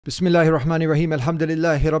Bismillahirrahmanirrahim.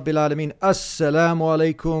 Alhamdulillahi Rabbil Alameen.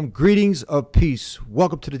 Assalamu alaikum. Greetings of peace.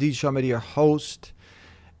 Welcome to the TheDeenShow. I'm your host.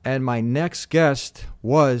 And my next guest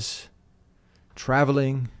was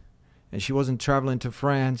traveling. And she wasn't traveling to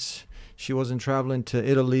France. She wasn't traveling to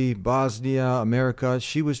Italy, Bosnia, America.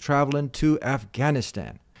 She was traveling to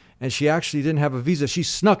Afghanistan. And she actually didn't have a visa. She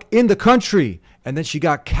snuck in the country. And then she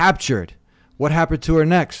got captured. What happened to her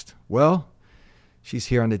next? Well, she's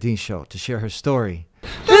here on the Deen Show to share her story.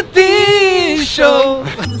 The Deen Show.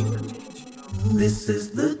 This is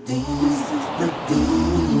the Deen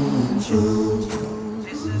Show.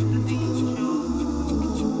 This is the Deen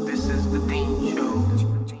Show. This is the Deen Show.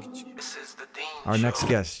 This is the Deen Show. Our next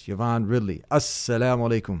guest, Yvonne Ridley. Assalamu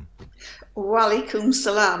alaikum. Walaikum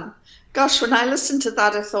salam. Gosh, when I listened to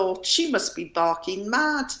that, I thought, she must be barking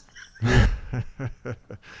mad.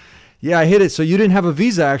 Yeah, I hit it. So you didn't have a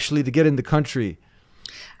visa, actually, to get in the country.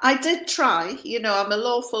 I did try, I'm a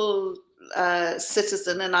lawful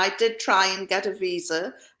citizen, and I did try and get a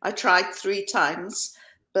visa. I tried 3 times,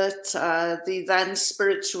 but the then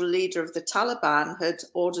spiritual leader of the Taliban had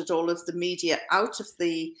ordered all of the media out of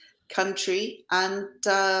the country, and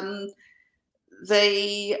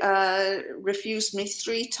they refused me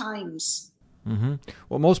 3 times. Mm-hmm.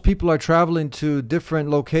 Well, most people are traveling to different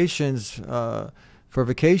locations for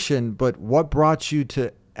vacation, but what brought you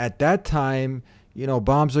to, at that time,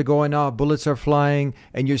 bombs are going off, bullets are flying,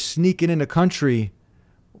 and you're sneaking in the country?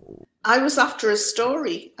 I was after a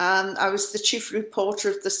story. I was the chief reporter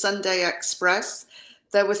of the Sunday Express.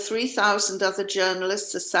 There were 3,000 other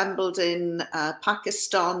journalists assembled in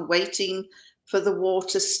Pakistan waiting for the war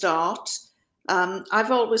to start.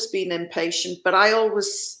 I've always been impatient, but I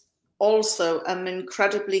always also am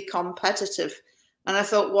incredibly competitive. And I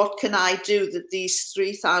thought, what can I do that these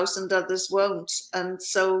 3,000 others won't? And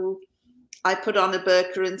so I put on a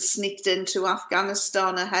burqa and sneaked into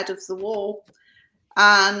Afghanistan ahead of the war,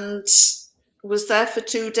 and was there for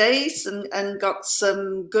 2 days and got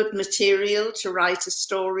some good material to write a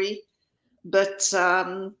story. But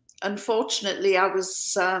unfortunately, I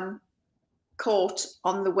was caught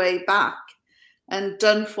on the way back and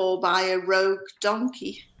done for by a rogue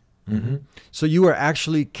donkey. Mm-hmm. So you were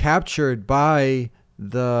actually captured by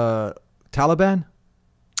the Taliban?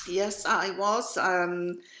 Yes, I was.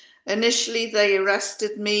 Initially, they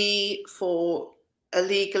arrested me for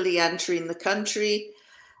illegally entering the country,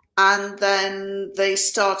 and then they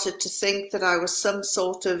started to think that I was some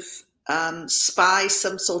sort of spy,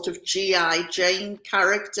 some sort of G.I. Jane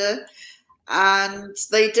character, and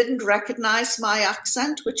they didn't recognize my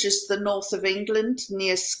accent, which is the north of England,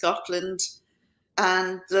 near Scotland,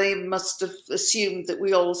 and they must have assumed that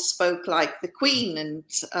we all spoke like the Queen, and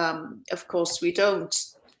of course we don't.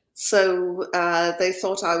 So they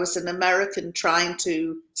thought I was an American trying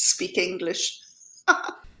to speak English.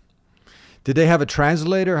 Did they have a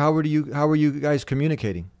translator? How were you guys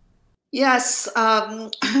communicating? Yes,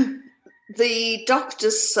 the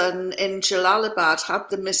doctor's son in Jalalabad had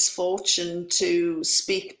the misfortune to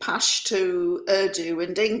speak Pashto, Urdu,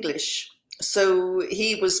 and English. So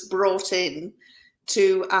he was brought in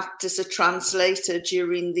to act as a translator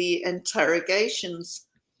during the interrogations.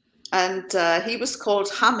 And he was called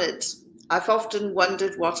Hamid. I've often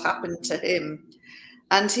wondered what happened to him.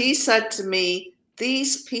 And he said to me,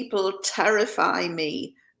 "These people terrify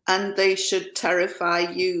me, and they should terrify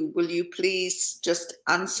you. Will you please just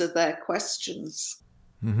answer their questions?"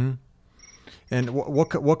 Mm-hmm. And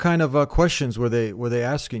what kind of questions were they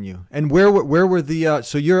asking you? And where were the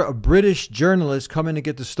so you're a British journalist coming to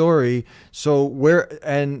get the story. So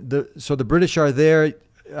the British are there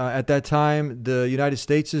at that time. The United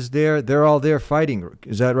States is there. They're all there fighting.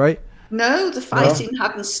 Is that right? No, the fighting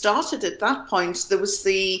hadn't started at that point. There was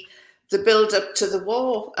the build up to the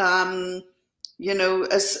war.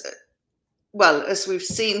 As we've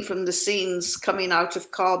seen from the scenes coming out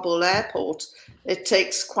of Kabul airport, it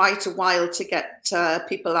takes quite a while to get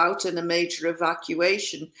people out in a major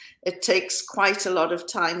evacuation. It takes quite a lot of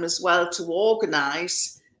time as well to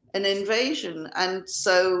organize an invasion. And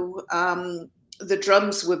so the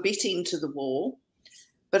drums were beating to the war,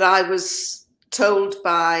 but I was told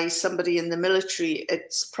by somebody in the military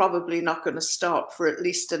it's probably not going to start for at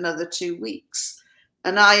least another 2 weeks.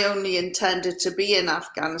 And I only intended to be in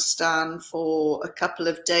Afghanistan for a couple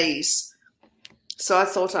of days. So I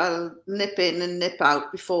thought I'll nip in and nip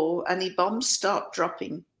out before any bombs start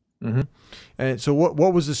dropping. Mm-hmm. And so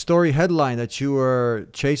what was the story headline that you were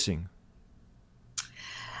chasing?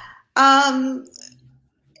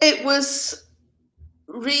 It was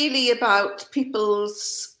really about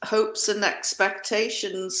people's hopes and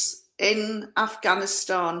expectations in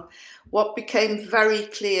Afghanistan. What became very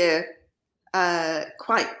clear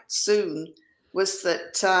quite soon was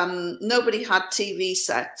that nobody had TV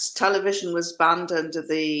sets. Television was banned under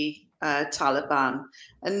the Taliban,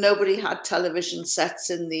 and nobody had television sets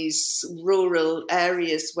in these rural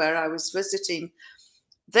areas where I was visiting.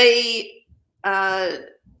 They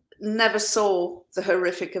never saw the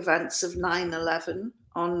horrific events of 9/11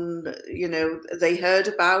 on, you know, they heard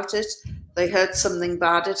about it. They heard something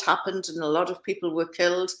bad had happened and a lot of people were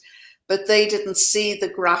killed, but they didn't see the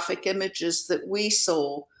graphic images that we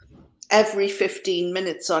saw every 15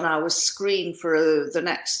 minutes on our screen for the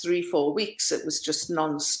next 3-4 weeks. It was just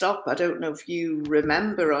non-stop. I don't know if you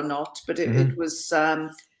remember or not, but it was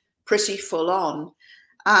pretty full on.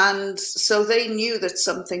 And so they knew that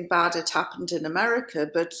something bad had happened in America,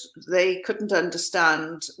 but they couldn't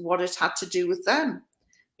understand what it had to do with them,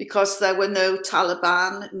 because there were no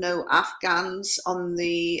Taliban, no Afghans on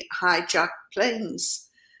the hijacked planes.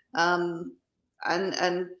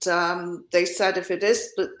 They said, if it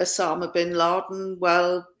is Osama bin Laden,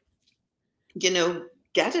 well, you know,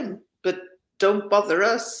 get him, but don't bother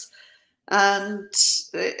us. And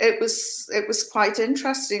it was quite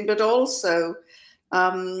interesting, but also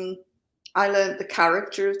I learned the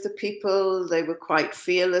character of the people. They were quite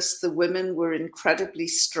fearless. The women were incredibly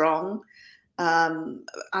strong.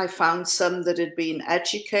 I found some that had been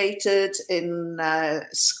educated in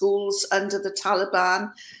schools under the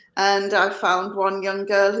Taliban. And I found one young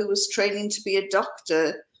girl who was training to be a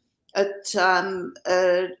doctor at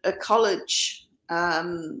a college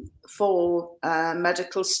for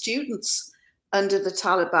medical students under the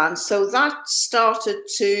Taliban. So that started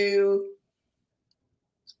to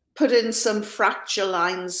put in some fracture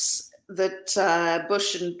lines that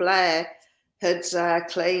Bush and Blair had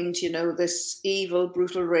claimed, you know, this evil,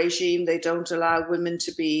 brutal regime, they don't allow women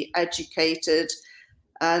to be educated.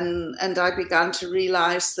 And I began to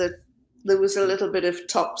realize that there was a little bit of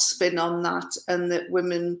top spin on that, and that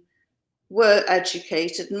women were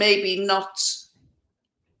educated, maybe not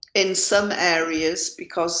in some areas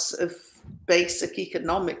because of basic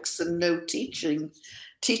economics and no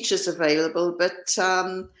teachers available. But,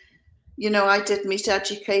 you know, I did meet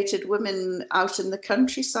educated women out in the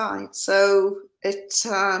countryside. So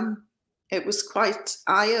it was quite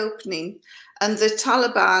eye-opening. And the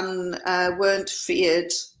Taliban weren't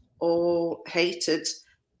feared or hated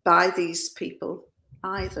by these people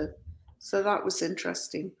either. So that was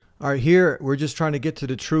interesting. All right, here we're just trying to get to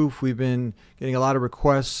the truth. We've been getting a lot of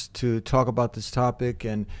requests to talk about this topic,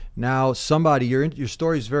 and now somebody, your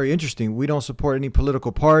story is very interesting. We don't support any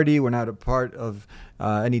political party. We're not a part of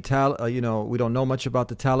any you know, we don't know much about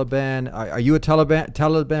the Taliban. Are you a Taliban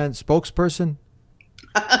spokesperson?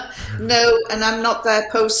 No, and I'm not their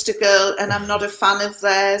poster girl, and I'm not a fan of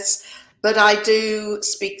theirs, but I do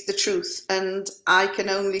speak the truth, and I can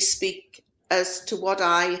only speak as to what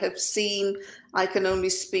I have seen. I can only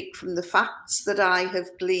speak from the facts that I have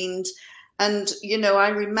gleaned. And, you know, I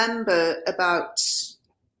remember about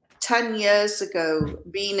 10 years ago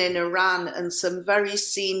being in Iran, and some very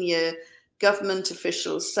senior government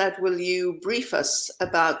officials said, will you brief us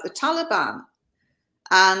about the Taliban?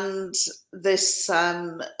 And this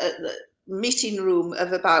meeting room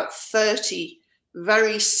of about 30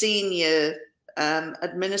 very senior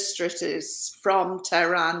administrators from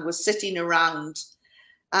Tehran was sitting around.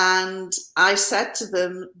 And I said to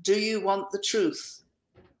them, do you want the truth?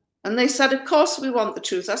 And they said, of course we want the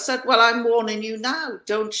truth. I said, well, I'm warning you now,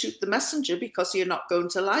 don't shoot the messenger, because you're not going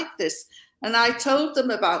to like this. And I told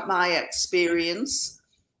them about my experience,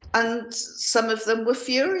 and some of them were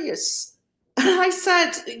furious. And I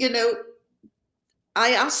said, you know,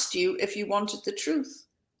 I asked you if you wanted the truth.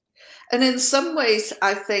 And in some ways,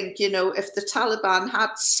 I think, you know, if the Taliban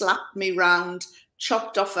had slapped me round,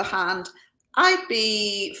 chopped off a hand, I'd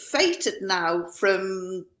be fated now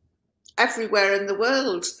from everywhere in the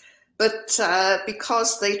world. But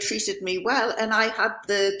because they treated me well, and I had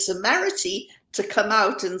the temerity to come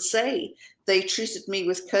out and say they treated me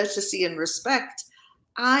with courtesy and respect,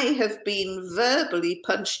 I have been verbally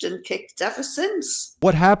punched and kicked ever since.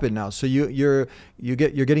 What happened now? So you're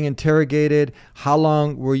getting interrogated. How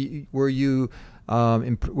long were you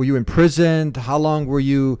imprisoned? How long were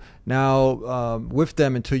you now with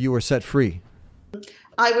them until you were set free?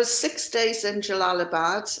 I was 6 days in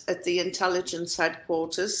Jalalabad at the intelligence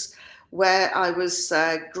headquarters, where I was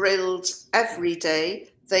grilled every day.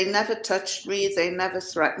 They never touched me. They never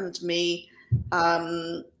threatened me.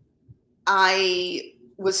 I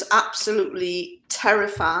was absolutely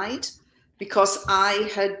terrified because I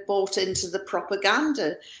had bought into the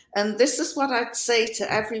propaganda. And this is what I'd say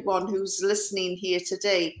to everyone who's listening here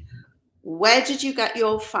today. Where did you get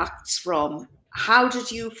your facts from? How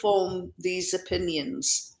did you form these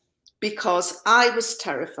opinions? because I was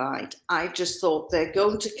terrified. I just thought, they're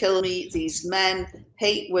going to kill me. These men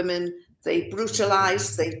hate women. They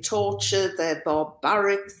brutalize, they torture, they're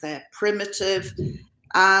barbaric, they're primitive.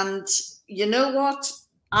 And you know what?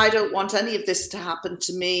 I don't want any of this to happen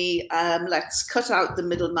to me. Let's cut out the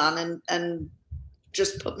middleman and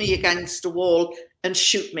just put me against a wall and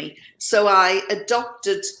shoot me. So I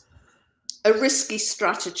adopted a risky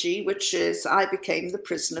strategy, which is I became the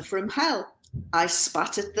prisoner from hell. I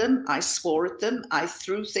spat at them, I swore at them, I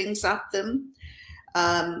threw things at them.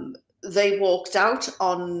 They walked out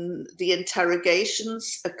on the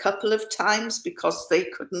interrogations a couple of times because they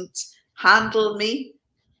couldn't handle me.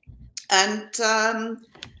 And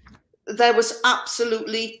there was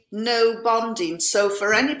absolutely no bonding. So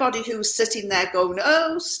for anybody who's sitting there going,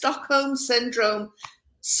 oh, Stockholm Syndrome,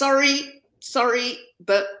 sorry,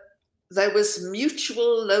 but there was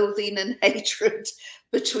mutual loathing and hatred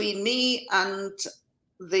between me and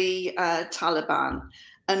the Taliban.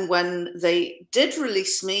 And when they did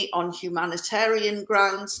release me on humanitarian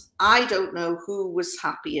grounds, I don't know who was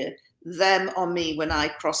happier, them or me, when I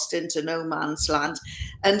crossed into no man's land.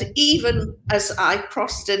 And even as I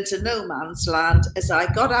crossed into no man's land, as I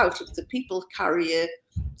got out of the people carrier,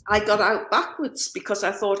 I got out backwards because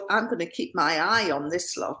I thought, I'm going to keep my eye on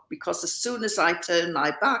this lot, because as soon as I turn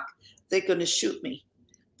my back, they're going to shoot me.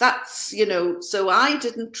 That's, you know, so I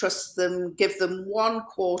didn't trust them, give them 1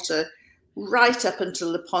 quarter, right up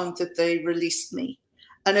until the point that they released me.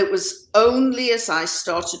 And it was only as I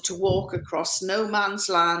started to walk across no man's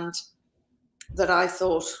land that I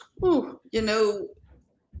thought, oh, you know,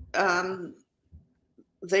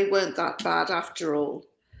 they weren't that bad after all.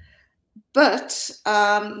 But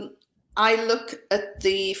I look at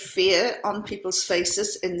the fear on people's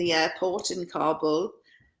faces in the airport in Kabul.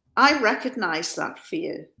 I recognize that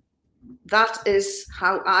fear. That is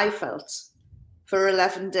how I felt for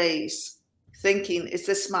 11 days, thinking, is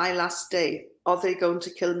this my last day? Are they going to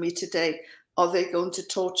kill me today? Are they going to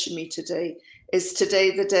torture me today? Is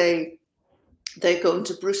today the day they're going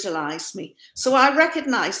to brutalize me? So I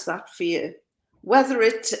recognize that fear. Whether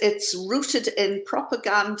it's rooted in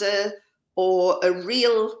propaganda or a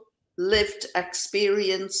real lived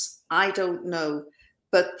experience, I don't know.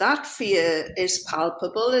 But that fear is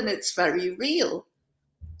palpable and it's very real.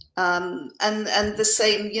 And the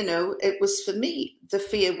same, you know, it was for me. The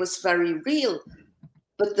fear was very real.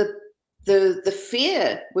 But the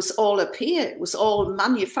fear was all up here. It was all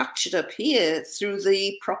manufactured up here through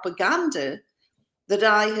the propaganda that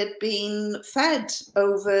I had been fed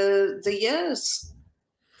over the years.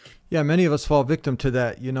 Yeah, many of us fall victim to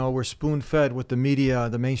that. You know, we're spoon-fed what the media,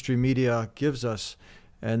 the mainstream media gives us.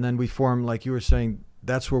 And then we form, like you were saying,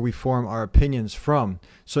 that's where we form our opinions from.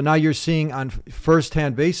 So now you're seeing on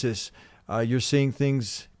first-hand basis, you're seeing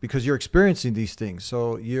things because you're experiencing these things.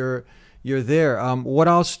 So you're there. What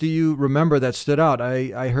else do you remember that stood out?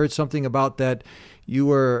 I heard something about that you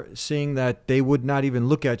were seeing that they would not even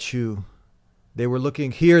look at you. They were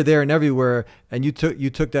looking here, there, and everywhere, and you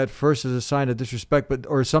took that first as a sign of disrespect, but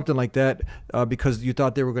or something like that, because you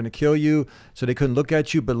thought they were going to kill you, so they couldn't look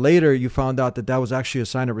at you. But later, you found out that that was actually a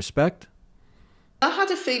sign of respect. I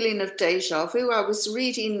had a feeling of deja vu. I was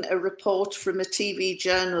reading a report from a TV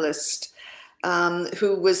journalist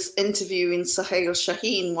who was interviewing Sohail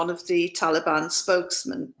Shaheen, one of the Taliban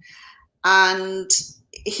spokesmen, and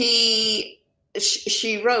she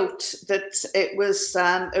wrote that it was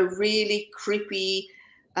a really creepy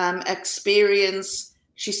experience.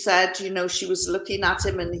 She said, you know, she was looking at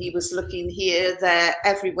him and he was looking here, there,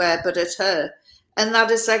 everywhere but at her. And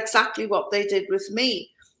that is exactly what they did with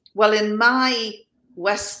me. Well, in my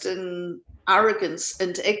Western arrogance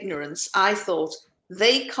and ignorance, I thought,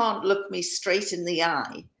 they can't look me straight in the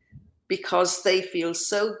eye because they feel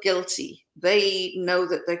so guilty. They know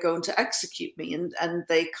that they're going to execute me and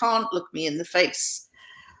they can't look me in the face.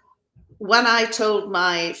 When I told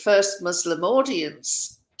my first Muslim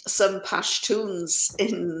audience, some Pashtuns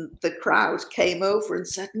in the crowd came over and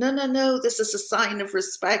said, no, this is a sign of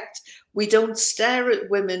respect. We don't stare at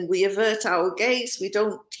women. We avert our gaze. We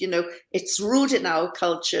don't, you know, it's rude in our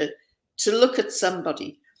culture to look at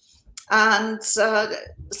somebody. And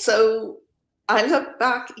so I look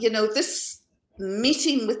back, you know, this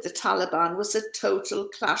meeting with the Taliban was a total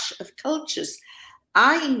clash of cultures.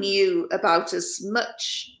 I knew about as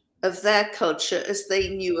much of their culture as they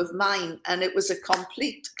knew of mine, and it was a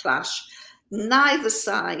complete clash. Neither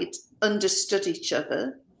side understood each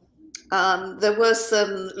other. There were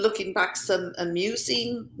some, looking back, some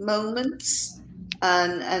amusing moments,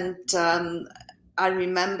 and I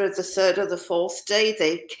remember the third or the fourth day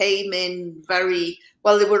they came in very,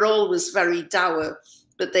 well, they were always very dour,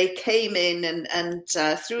 but they came in and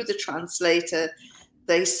through the translator,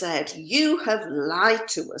 they said, "You have lied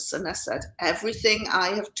to us." And I said, "Everything I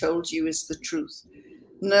have told you is the truth."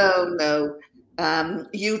 No,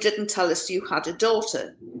 you didn't tell us you had a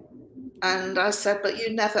daughter. And I said, "But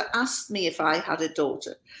you never asked me if I had a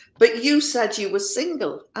daughter. But you said you were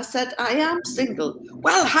single." I said, "I am single."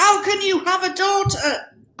 "Well, how can you have a daughter?"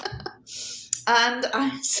 And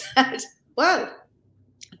I said, "Well,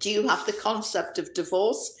 do you have the concept of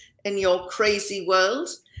divorce in your crazy world?"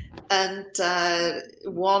 And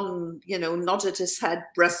one, nodded his head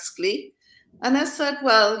brusquely. And I said,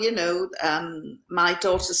 "Well, my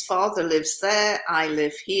daughter's father lives there. I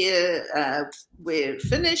live here. We're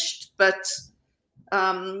finished. But,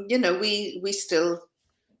 we still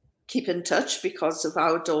keep in touch because of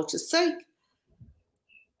our daughter's sake."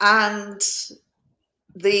 And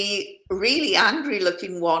the really angry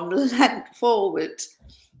looking one leant forward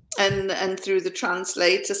and through the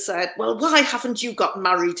translator said, "Well, why haven't you got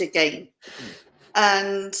married again?"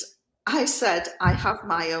 And I said, "I have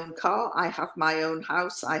my own car, I have my own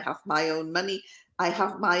house, I have my own money, I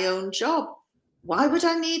have my own job. Why would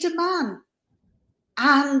I need a man?"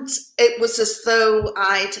 And it was as though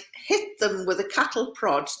I'd hit them with a cattle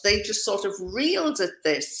prod. They just sort of reeled at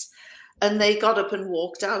this, and they got up and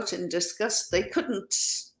walked out in disgust. They couldn't,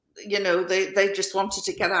 they just wanted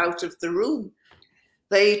to get out of the room.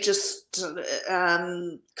 They just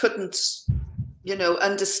couldn't,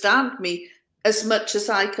 understand me as much as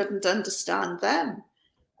I couldn't understand them.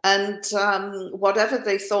 And whatever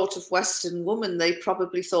they thought of Western women, they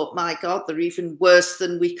probably thought, "My God, they're even worse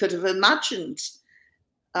than we could have imagined."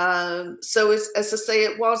 So as I say,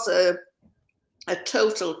 it was a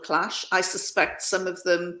total clash. I suspect some of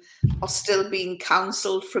them are still being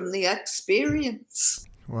counseled from the experience.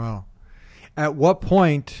 Wow. At what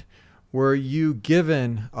point were you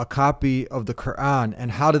given a copy of the Quran,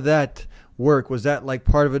 and how did that work? Was that like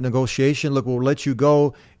part of a negotiation? Look, we'll let you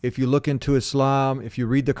go if you look into Islam, if you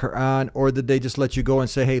read the Quran, or did they just let you go and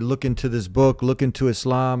say, "Hey, look into this book, look into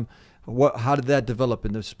Islam"? How did that develop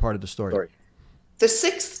in this part of the story? The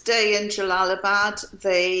 6th day in Jalalabad,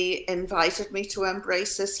 they invited me to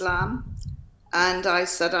embrace Islam. And I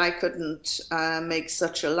said I couldn't make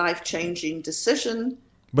such a life-changing decision.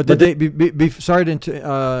 But did they, sorry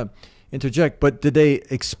to interject, but did they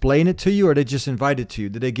explain it to you, or they just invited to you?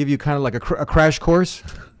 Did they give you kind of like a crash course?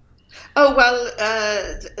 Oh, well,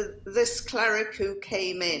 this cleric who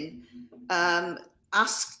came in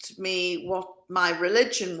asked me what my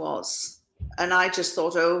religion was. And I just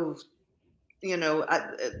thought, oh,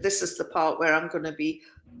 this is the part where I'm going to be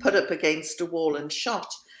put up against a wall and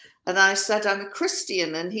shot. And I said, "I'm a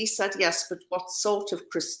Christian." And he said, "Yes, but what sort of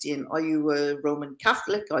Christian? Are you a Roman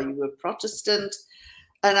Catholic? Are you a Protestant?"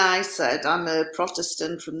 And I said, "I'm a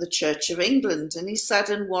Protestant from the Church of England." And he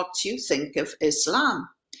said, "And what do you think of Islam?"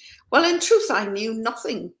 Well, in truth, I knew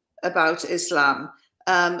nothing about Islam.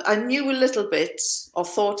 I knew a little bit, or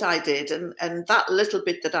thought I did, and that little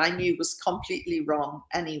bit that I knew was completely wrong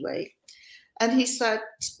anyway. And he said,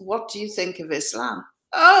 "What do you think of Islam?"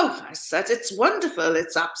 "Oh," I said, "it's wonderful.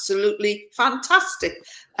 It's absolutely fantastic."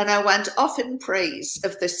 And I went off in praise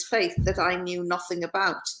of this faith that I knew nothing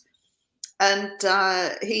about. And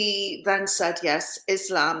he then said, "Yes,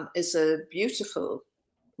 Islam is a beautiful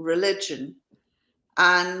religion,"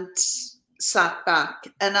 and sat back.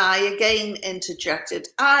 And I again interjected,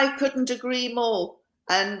 "I couldn't agree more."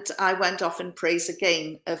 And I went off in praise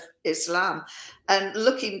again of Islam. And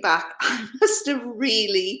looking back, I must have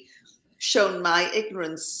really shown my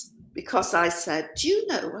ignorance, because I said, "Do you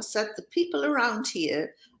know," I said, "the people around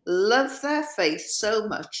here love their faith so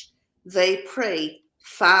much, they pray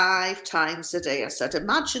 5 times a day." I said,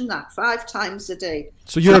 "Imagine that, 5 times a day."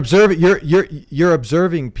 So you're observing, you're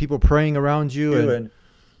observing people praying around you, and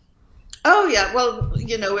oh yeah, well,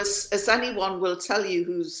 as anyone will tell you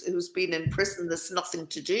who's been in prison, there's nothing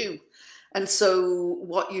to do, and so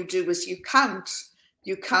what you do is you count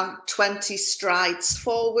 20 strides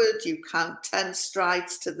forward, you count 10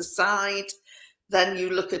 strides to the side, then you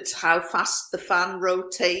look at how fast the fan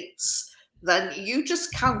rotates, then you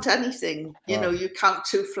just count anything. Wow. You count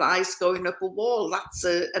 2 flies going up a wall. That's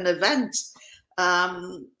an event,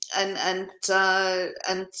 and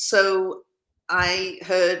so I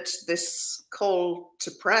heard this call to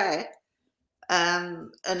prayer,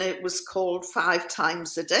 and it was called 5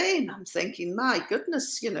 times a day, and I'm thinking, my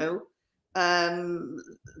goodness,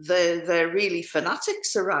 they're really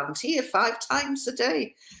fanatics around here, 5 times a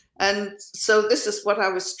day. And so this is what I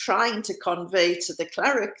was trying to convey to the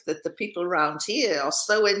cleric, that the people around here are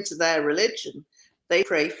so into their religion, they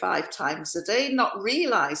pray 5 times a day, not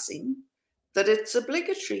realizing that it's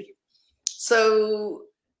obligatory. So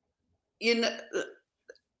you know,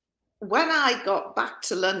 when I got back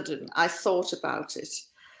to London, I thought about it.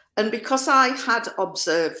 And because I had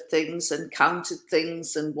observed things and counted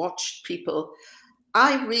things and watched people,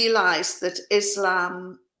 I realized that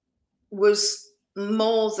Islam was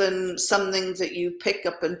more than something that you pick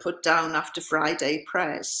up and put down after Friday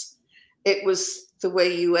prayers. It was the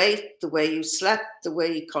way you ate, the way you slept, the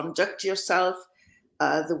way you conduct yourself,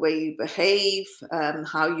 the way you behave,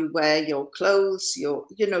 how you wear your clothes,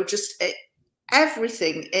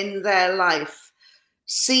 everything in their life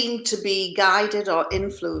seemed to be guided or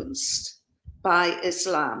influenced by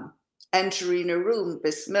Islam. Entering a room,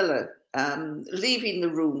 Bismillah, leaving the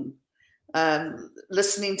room,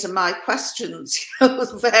 listening to my questions,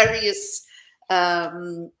 various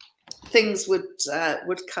things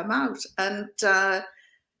would come out. And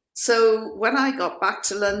so when I got back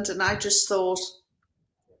to London, I just thought,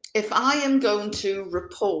 if I am going to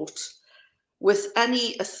report with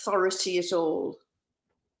any authority at all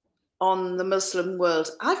on the Muslim world,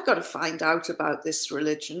 I've got to find out about this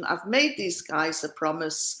religion. I've made these guys a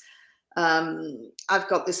promise. I've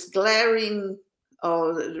got this glaring,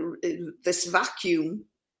 or this vacuum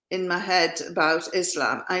in my head about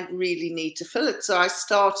Islam. I really need to fill it. So I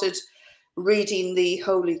started reading the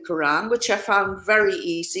Holy Quran, which I found very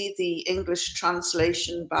easy, the English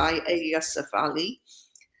translation by Yusuf Ali.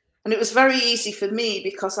 And it was very easy for me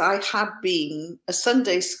because I had been a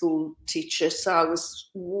Sunday school teacher, so I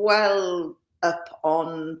was well up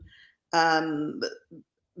on the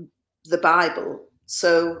Bible.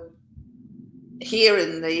 So here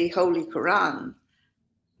in the Holy Quran,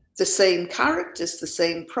 the same characters, the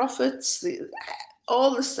same prophets,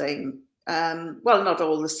 all the same. Well, not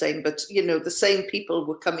all the same, but, the same people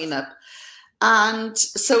were coming up. And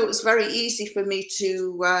so it was very easy for me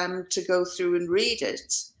to go through and read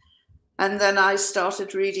it. And then I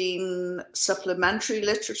started reading supplementary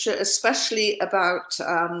literature, especially about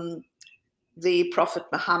the Prophet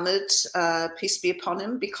Muhammad, peace be upon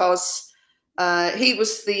him, because he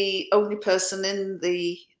was the only person in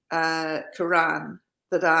the Quran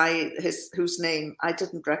that whose name I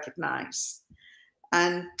didn't recognize.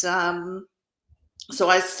 And so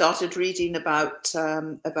I started reading about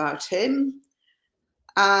him,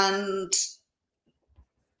 and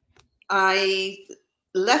I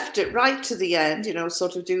left it right to the end,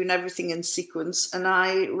 sort of doing everything in sequence, and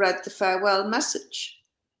I read the farewell message.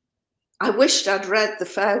 I wished I'd read the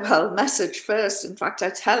farewell message first. In fact, I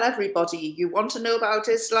tell everybody, you want to know about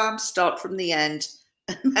Islam, start from the end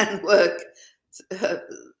and then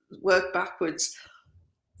work backwards.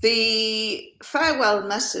 The farewell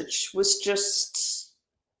message was just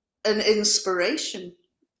an inspiration,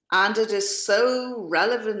 and it is so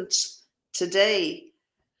relevant today.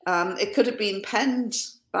 It could have been penned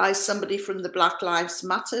by somebody from the Black Lives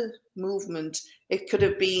Matter movement. It could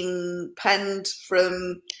have been penned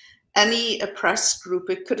from any oppressed group.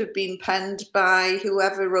 It could have been penned by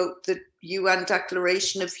whoever wrote the UN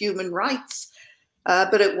Declaration of Human Rights.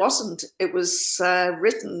 But it wasn't. It was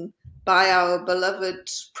written by our beloved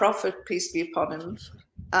Prophet, peace be upon him,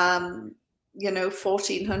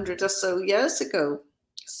 1400 or so years ago.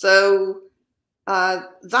 So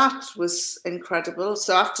that was incredible.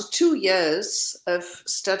 So after 2 years of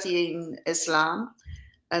studying Islam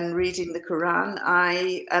and reading the Quran,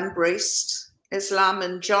 I embraced Islam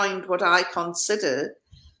and joined what I consider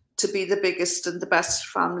to be the biggest and the best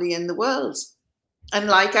family in the world. And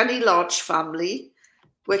like any large family,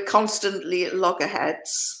 we're constantly at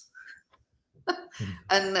loggerheads.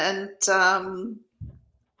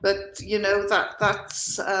 But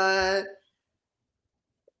that's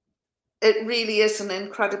it really is an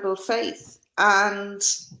incredible faith. And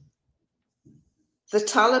the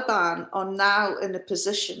Taliban are now in a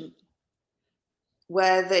position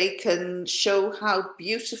where they can show how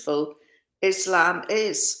beautiful Islam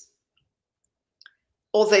is,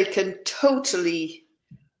 or they can totally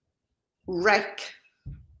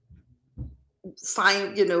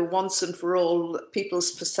find, once and for all,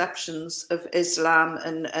 people's perceptions of Islam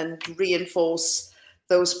and reinforce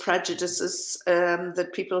those prejudices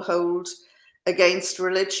that people hold against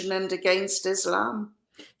religion and against Islam.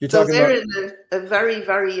 So they're in a very,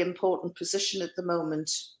 very important position at the moment.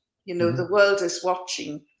 The world is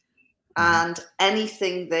watching, and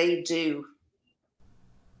anything they do.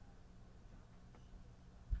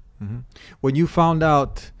 When you found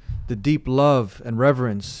out the deep love and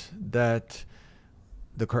reverence that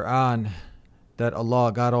the Quran, that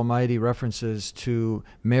Allah, God Almighty, references to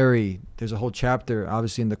Mary. There's a whole chapter,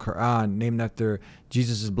 obviously, in the Quran named after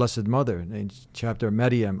Jesus' blessed mother, chapter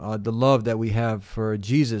Maryam. The love that we have for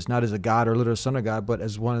Jesus, not as a God or little son of God, but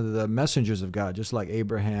as one of the messengers of God, just like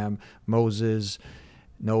Abraham, Moses,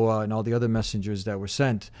 Noah and all the other messengers that were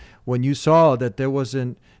sent. When you saw that there was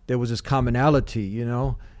this commonality,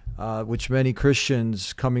 which many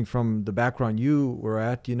Christians coming from the background you were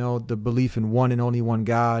at, the belief in one and only one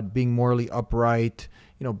God, being morally upright,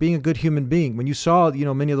 being a good human being. When you saw,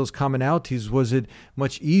 many of those commonalities, was it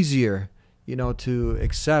much easier, to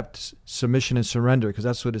accept submission and surrender? Because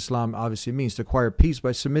that's what Islam obviously means, to acquire peace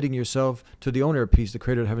by submitting yourself to the owner of peace, the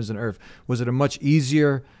creator of heavens and earth. Was it a much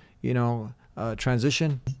easier,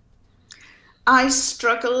 transition? I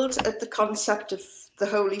struggled at the concept of the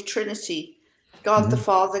Holy Trinity, God the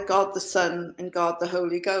Father, God the Son, and God the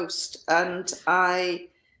Holy Ghost. And I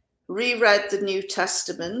reread the New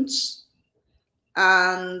Testament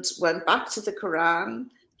and went back to the Quran.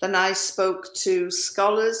 Then I spoke to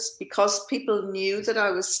scholars, because people knew that I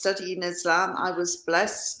was studying Islam. I was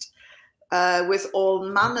blessed with all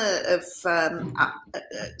manner of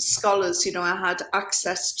scholars. I had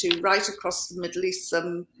access to, right across the Middle East,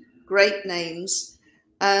 some great names.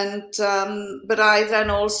 And but I then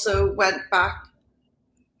also went back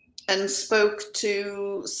and spoke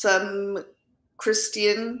to some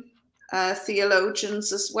Christian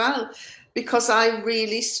theologians as well, because I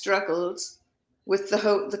really struggled with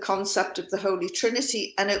the concept of the Holy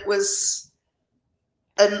Trinity. And it was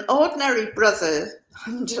an ordinary brother,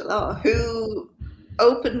 alhamdulillah, who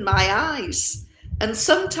opened my eyes. And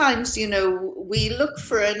sometimes, we look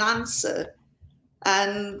for an answer,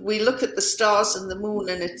 and we look at the stars and the moon,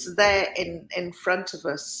 and it's there in front of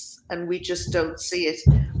us, and we just don't see it.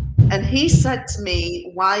 And he said to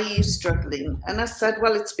me, "Why are you struggling?" And I said,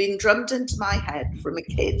 "Well, it's been drummed into my head from a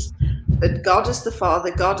kid that God is the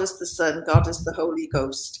Father, God is the Son, God is the Holy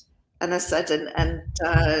Ghost." And I said, and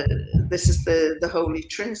this is the Holy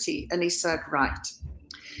Trinity. And he said, right.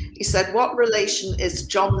 He said, "What relation is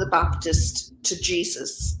John the Baptist to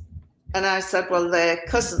Jesus?" And I said, "Well, they're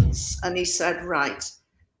cousins." And he said, right.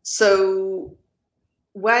 So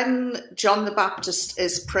when John the Baptist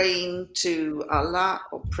is praying to Allah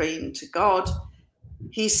or praying to God,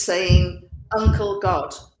 he's saying, "Uncle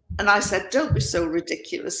God." And I said, "Don't be so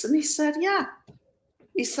ridiculous." And he said, "Yeah."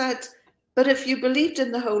 He said, "But if you believed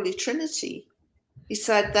in the Holy Trinity," he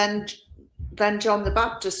said, then John the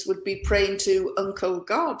Baptist would be praying to Uncle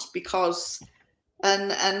God, because,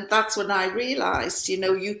 and that's when I realized,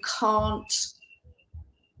 you can't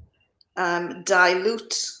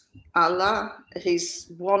dilute Allah. He's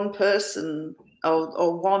one person,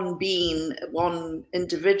 or one being, one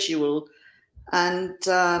individual, and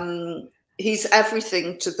he's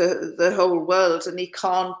everything to the whole world, and he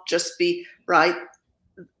can't just be, right,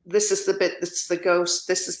 this is the bit that's the ghost,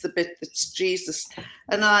 this is the bit that's Jesus.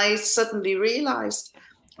 And I suddenly realized,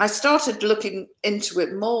 I started looking into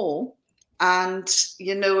it more, and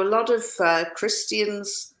a lot of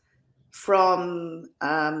Christians from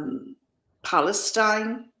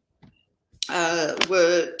Palestine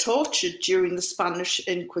were tortured during the Spanish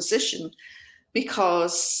Inquisition,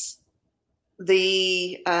 because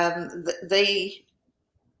they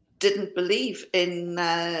didn't believe in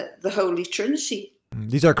the Holy Trinity.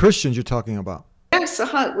 These are Christians you're talking about. Yes,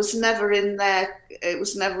 it was never in their. It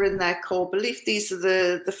was never in their core belief. These are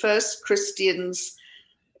the first Christians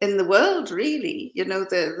in the world, really.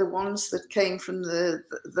 The ones that came from the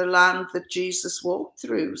land that Jesus walked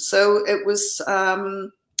through. So it was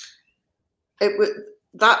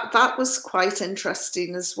that was quite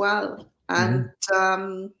interesting as well. And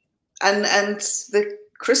and the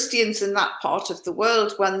Christians in that part of the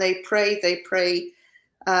world, when they pray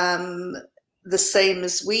the same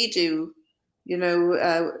as we do, in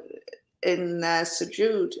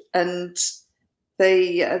sujood, and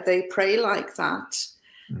they pray like that,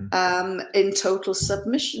 in total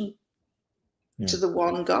submission to the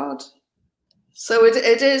one God. So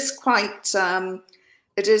it is quite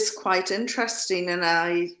interesting, and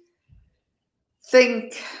I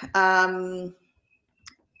think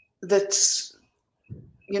that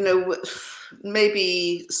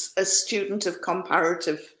maybe a student of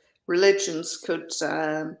comparative religions could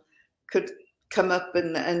come up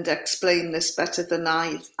and explain this better than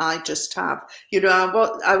I just have.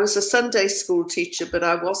 I was a Sunday school teacher, but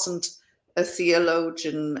I wasn't a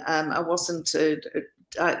theologian. I wasn't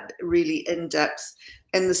really in depth,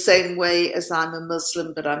 in the same way as I'm a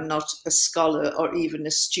Muslim, but I'm not a scholar or even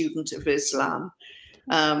a student of Islam.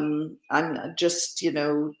 I'm just,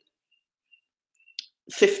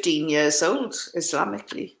 15 years old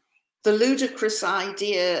Islamically. The ludicrous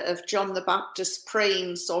idea of John the Baptist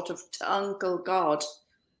praying sort of to Uncle God,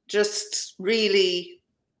 just really,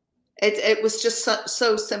 it was just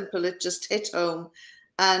so simple. It just hit home.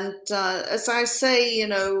 And as I say,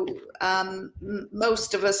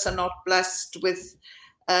 most of us are not blessed with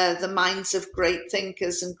the minds of great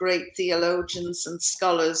thinkers and great theologians and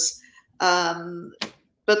scholars.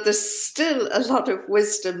 But there's still a lot of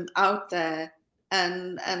wisdom out there.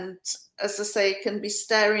 And as I say, it can be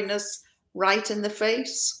staring us right in the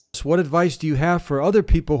face. What advice do you have for other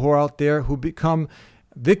people who are out there who become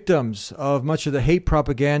victims of much of the hate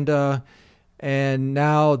propaganda, and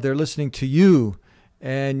now they're listening to you?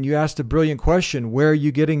 And you asked a brilliant question: where are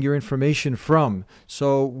you getting your information from?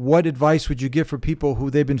 So what advice would you give for people who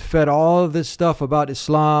they've been fed all of this stuff about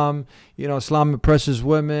Islam? You know, Islam oppresses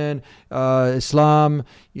women. Islam,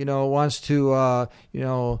 wants to,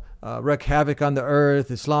 wreak havoc on the earth.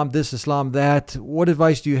 Islam this, Islam that. What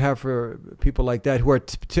advice do you have for people like that who are,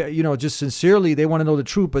 just sincerely, they want to know the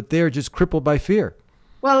truth, but they're just crippled by fear?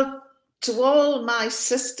 Well, to all my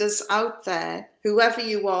sisters out there, whoever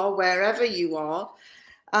you are, wherever you are,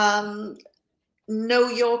 know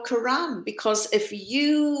your Quran, because if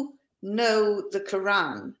you know the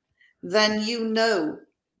Quran, then you know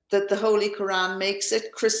that the Holy Quran makes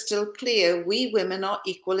it crystal clear we women are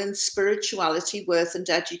equal in spirituality, worth, and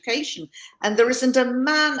education. And there isn't a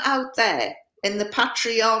man out there in the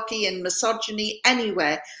patriarchy and misogyny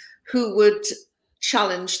anywhere who would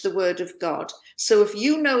challenge the word of God. So if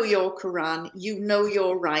you know your Quran, you know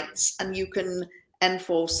your rights, and you can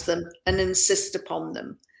enforce them and insist upon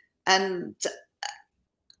them. And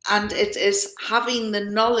it is having the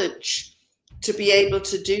knowledge to be able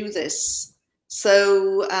to do this.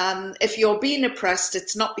 So if you're being oppressed,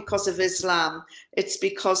 it's not because of Islam, it's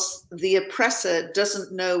because the oppressor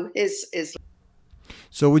doesn't know his Islam.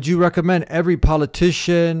 So would you recommend every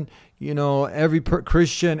politician, every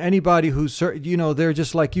Christian, anybody who's, they're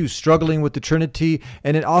just like you, struggling with the Trinity?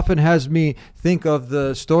 And it often has me think of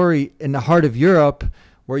the story in the heart of Europe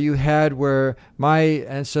where my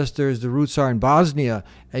ancestors, the roots are in Bosnia,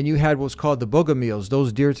 and you had what's called the Bogomils,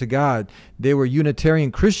 those dear to God. They were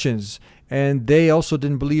Unitarian Christians, and they also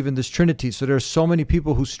didn't believe in this Trinity. So there are so many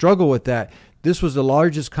people who struggle with that. This was the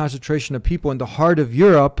largest concentration of people in the heart of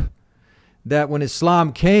Europe, that when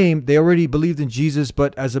Islam came, they already believed in Jesus,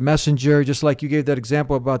 but as a messenger, just like you gave that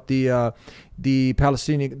example about the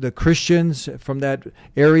Palestinian, the Christians from that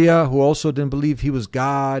area who also didn't believe he was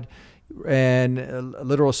God and a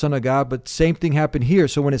literal son of God. But same thing happened here.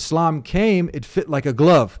 So when Islam came, it fit like a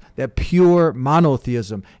glove, that pure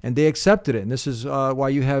monotheism, and they accepted it. And this is why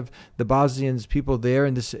you have the Bosnians, people there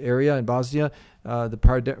in this area in Bosnia,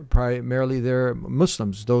 primarily they're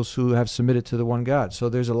Muslims, those who have submitted to the one God. So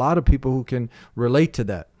there's a lot of people who can relate to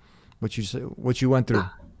that, what you went through.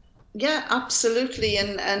 Yeah, absolutely.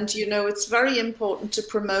 And it's very important to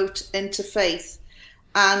promote interfaith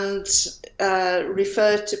and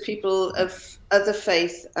refer to people of other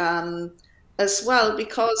faith as well,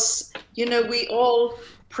 because, we all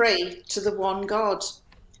pray to the one God.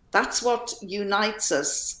 That's what unites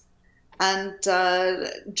us. And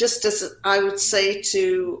just as I would say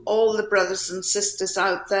to all the brothers and sisters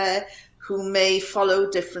out there who may follow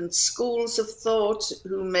different schools of thought,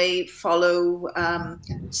 who may follow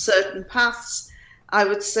certain paths, I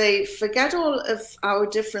would say forget all of our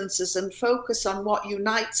differences and focus on what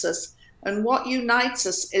unites us. And what unites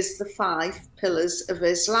us is the 5 pillars of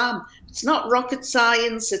Islam. It's not rocket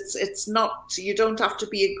science. It's not, you don't have to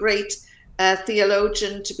be a great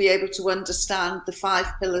theologian to be able to understand the 5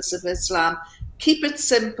 pillars of Islam. Keep it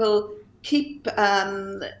simple. Keep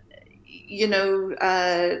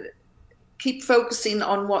keep focusing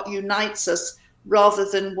on what unites us rather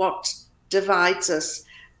than what divides us.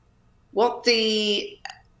 What the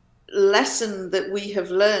lesson that we have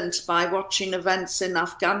learned by watching events in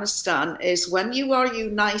Afghanistan is when you are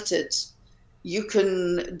united, you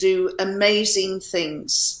can do amazing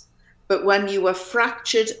things. But when you are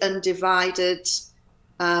fractured and divided,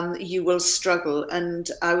 you will struggle. And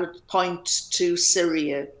I would point to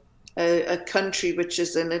Syria, a country which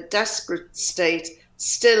is in a desperate state,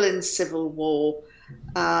 still in civil war.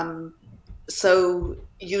 So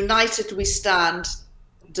united we stand,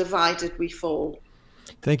 divided we fall.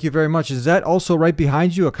 Thank you very much. Is that also right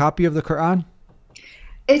behind you, a copy of the Quran?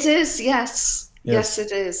 It is, yes. Yes,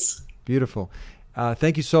 it is. Beautiful.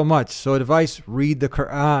 Thank you so much. So advice, read the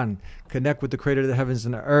Quran, connect with the creator of the heavens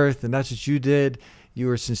and the earth. And that's what you did. You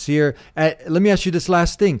were sincere. Let me ask you this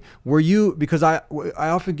last thing. Were you, because I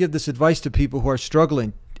often give this advice to people who are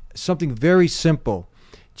struggling, something very simple.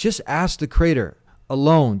 Just ask the creator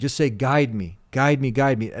alone. Just say, guide me, guide me,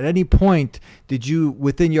 guide me. At any point, did you,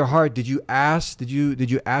 within your heart, did you ask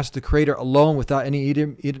the creator alone without any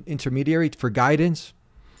intermediary for guidance?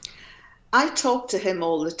 I talk to him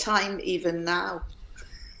all the time, even now.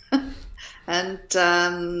 And,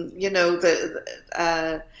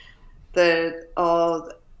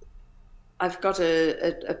 I've got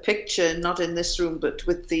a picture, not in this room, but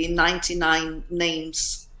with the 99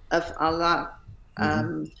 names of Allah.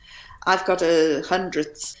 I've got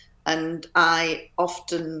 100th, and I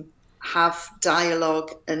often have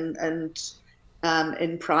dialogue and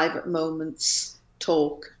in private moments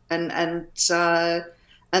talk, and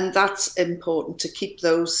that's important, to keep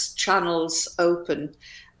those channels open,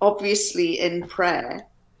 obviously in prayer,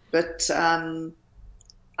 but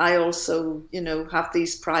I also, you know, have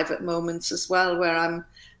these private moments as well where I'm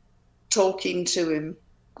talking to him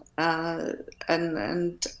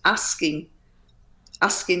and asking,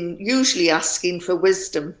 usually asking for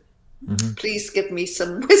wisdom. Please give me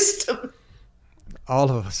some wisdom. All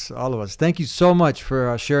of us. Thank you so much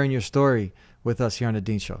for sharing your story with us here on the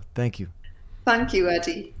Deen Show. Thank you. Thank you,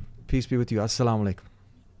 Eddie. Peace be with you. Assalamu alaikum.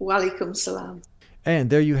 Wa alaikum salam. And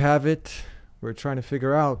there you have it. We're trying to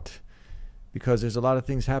figure out, because there's a lot of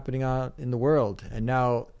things happening out in the world, and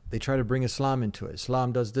now they try to bring Islam into it.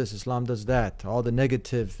 Islam does this, Islam does that, all the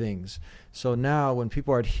negative things. So now when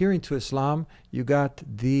people are adhering to Islam, you got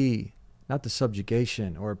not the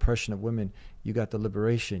subjugation or oppression of women, you got the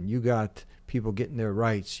liberation. You got people getting their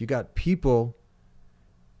rights. You got people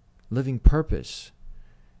living purpose.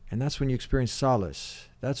 And that's when you experience solace.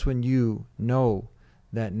 That's when you know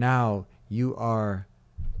that now you are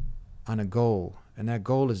on a goal. And that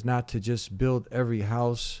goal is not to just build every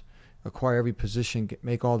house, acquire every position,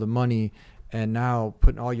 make all the money, and now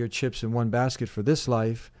putting all your chips in one basket for this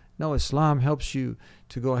life. No, Islam helps you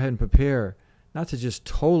to go ahead and prepare, not to just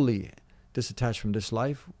totally disattach from this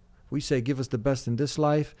life. We say give us the best in this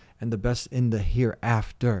life and the best in the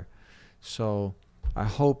hereafter. So I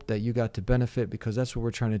hope that you got to benefit, because that's what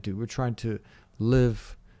we're trying to do. We're trying to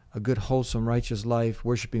live a good, wholesome, righteous life,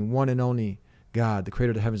 worshiping one and only God, the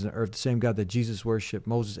creator of the heavens and earth, the same God that Jesus worshiped,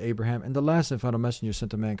 Moses, Abraham, and the last and final messenger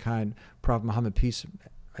sent to mankind, Prophet Muhammad, peace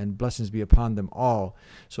and blessings be upon them all.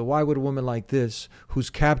 So why would a woman like this, who's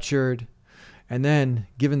captured and then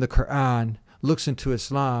given the Quran, looks into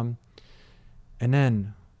Islam, and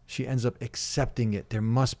then she ends up accepting it? There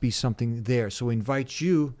must be something there. So we invite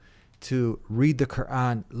you to read the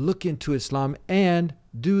Quran, look into Islam, and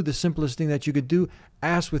do the simplest thing that you could do.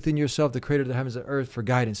 Ask within yourself the creator of the heavens and earth for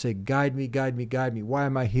guidance. Say, guide me, guide me, guide me. Why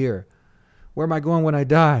am I here? Where am I going when I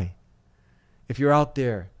die? If you're out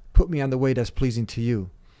there, put me on the way that's pleasing to you.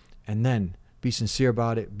 And then be sincere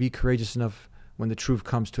about it. Be courageous enough when the truth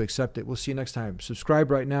comes to accept it. We'll see you next time. Subscribe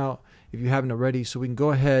right now if you haven't already, so we can go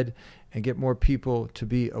ahead and get more people to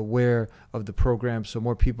be aware of the program, so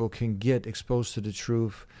more people can get exposed to the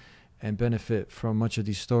truth and benefit from much of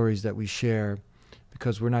these stories that we share.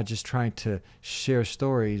 Because we're not just trying to share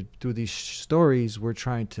stories. Through these stories, we're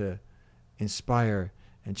trying to inspire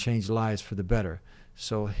and change lives for the better.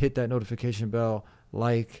 So hit that notification bell,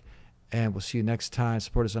 like, and we'll see you next time.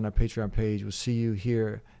 Support us on our Patreon page. We'll see you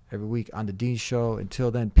here every week on The Deen Show. Until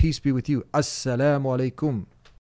then, peace be with you. Assalamu alaikum.